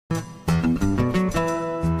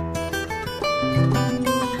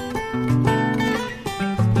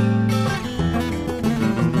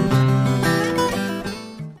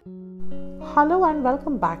and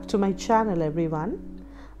welcome back to my channel, everyone.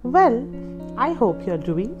 Well, I hope you're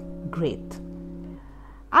doing great.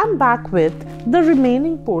 I'm back with the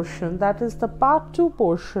remaining portion, that is the part 2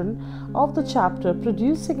 portion of the chapter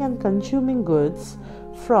Producing and Consuming Goods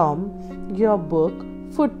from your book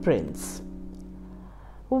Footprints,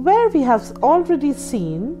 where we have already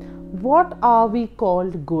seen what are we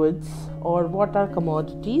called goods or what are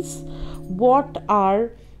commodities, what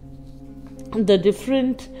are the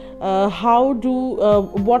different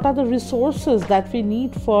what are the resources that we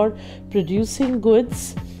need for producing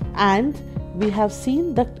goods, and we have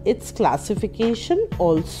seen that its classification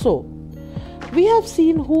also. We have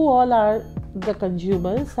seen who all are the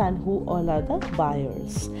consumers and who all are the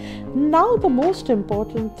buyers. Now the most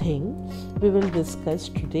important thing we will discuss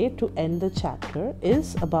today to end the chapter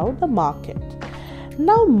is about the market.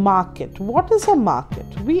 Now, market. What is a market?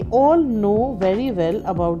 We all know very well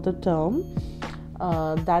about the term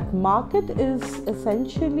that market is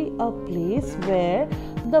essentially a place where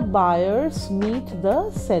the buyers meet the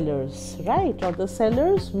sellers, right? Or the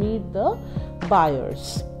sellers meet the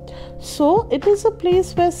buyers. So, it is a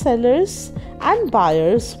place where sellers and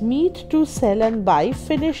buyers meet to sell and buy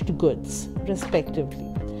finished goods, respectively.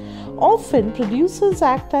 Often, producers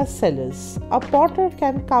act as sellers. A potter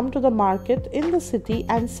can come to the market in the city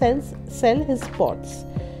and sell his pots.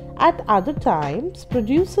 At other times,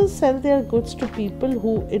 producers sell their goods to people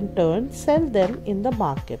who in turn sell them in the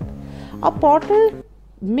market. A potter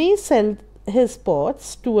may sell his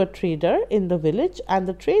pots to a trader in the village, and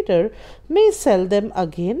the trader may sell them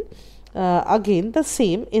again the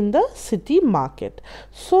same in the city market.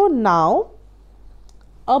 So now,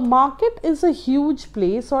 a market is a huge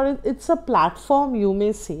place, or it's a platform, you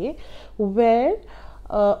may say, where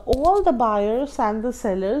all the buyers and the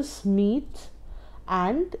sellers meet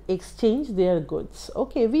and exchange their goods.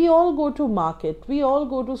 Okay, we all go to market, we all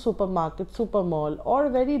go to supermarket, super mall, or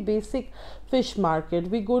very basic fish market.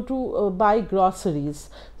 We go to buy groceries.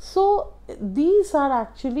 So these are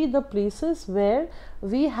actually the places where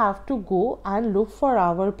we have to go and look for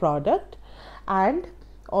our product, and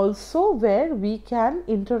also where we can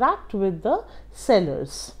interact with the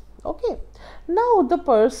sellers. Okay, now the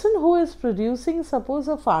person who is producing, suppose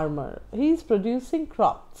a farmer, he is producing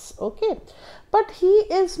crops, okay, but he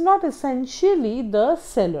is not essentially the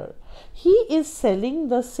seller. He is selling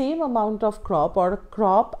the same amount of crop or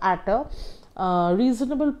crop at a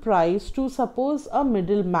reasonable price to, suppose, a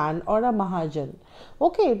middleman or a mahajan.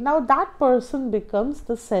 Okay, now that person becomes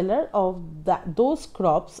the seller of those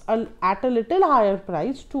crops at a little higher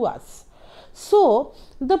price to us. So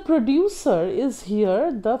the producer is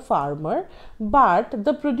here the farmer, but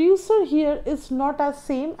the producer here is not as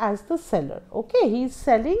same as the seller. Okay, he is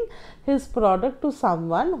selling his product to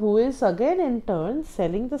someone who is again in turn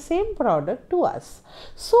selling the same product to us.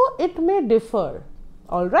 So it may differ.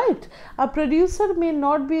 All right, a producer may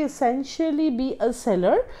not be essentially be a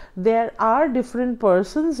seller. There are different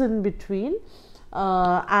persons in between,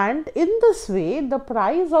 and in this way the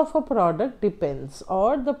price of a product depends,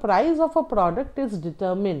 or the price of a product is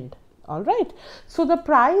determined. All right, so the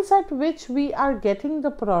price at which we are getting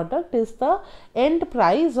the product is the end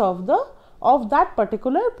price of that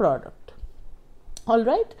particular product. All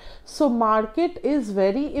right, so market is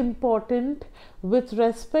very important with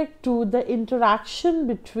respect to the interaction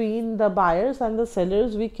between the buyers and the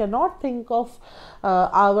sellers. We cannot think of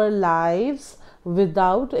our lives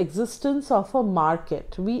without existence of a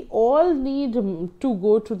market. We all need to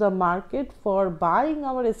go to the market for buying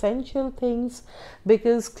our essential things,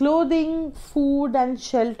 because clothing, food and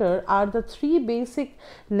shelter are the three basic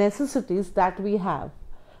necessities that we have.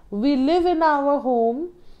 We live in our home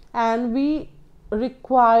and we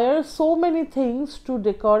require so many things to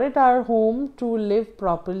decorate our home to live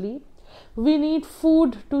properly. We need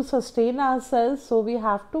food to sustain ourselves, so we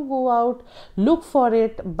have to go out, look for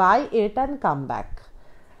it, buy it and come back.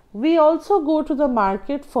 We also go to the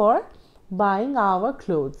market for buying our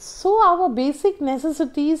clothes. So our basic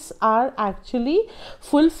necessities are actually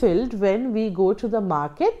fulfilled when we go to the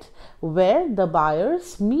market, where the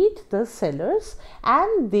buyers meet the sellers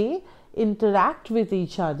and they interact with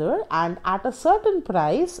each other, and at a certain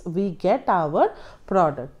price we get our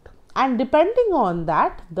product, and depending on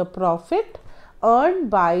that the profit earned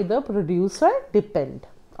by the producer depend.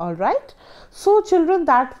 All right, so children,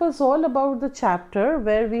 that was all about the chapter,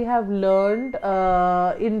 where we have learned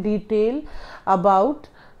in detail about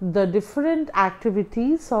the different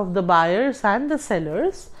activities of the buyers and the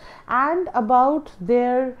sellers, and about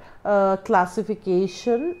their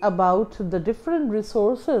classification, about the different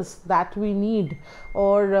resources that we need,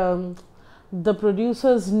 or the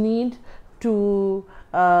producers need to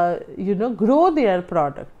grow their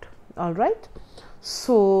product. All right,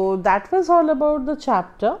 So that was all about the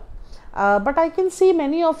chapter. But I can see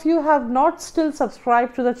many of you have not still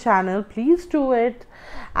subscribed to the channel. Please do it,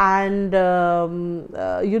 and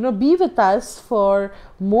be with us for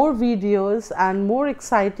more videos and more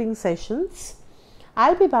exciting sessions.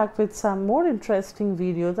 I'll be back with some more interesting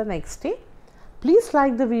video the next day. Please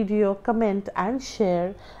like the video, comment and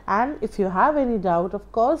share, and if you have any doubt,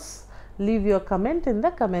 of course, leave your comment in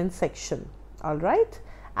the comment section. All right,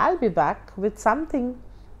 I'll be back with something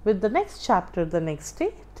with the next chapter the next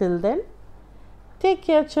day. Till then, take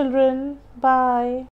care children. Bye.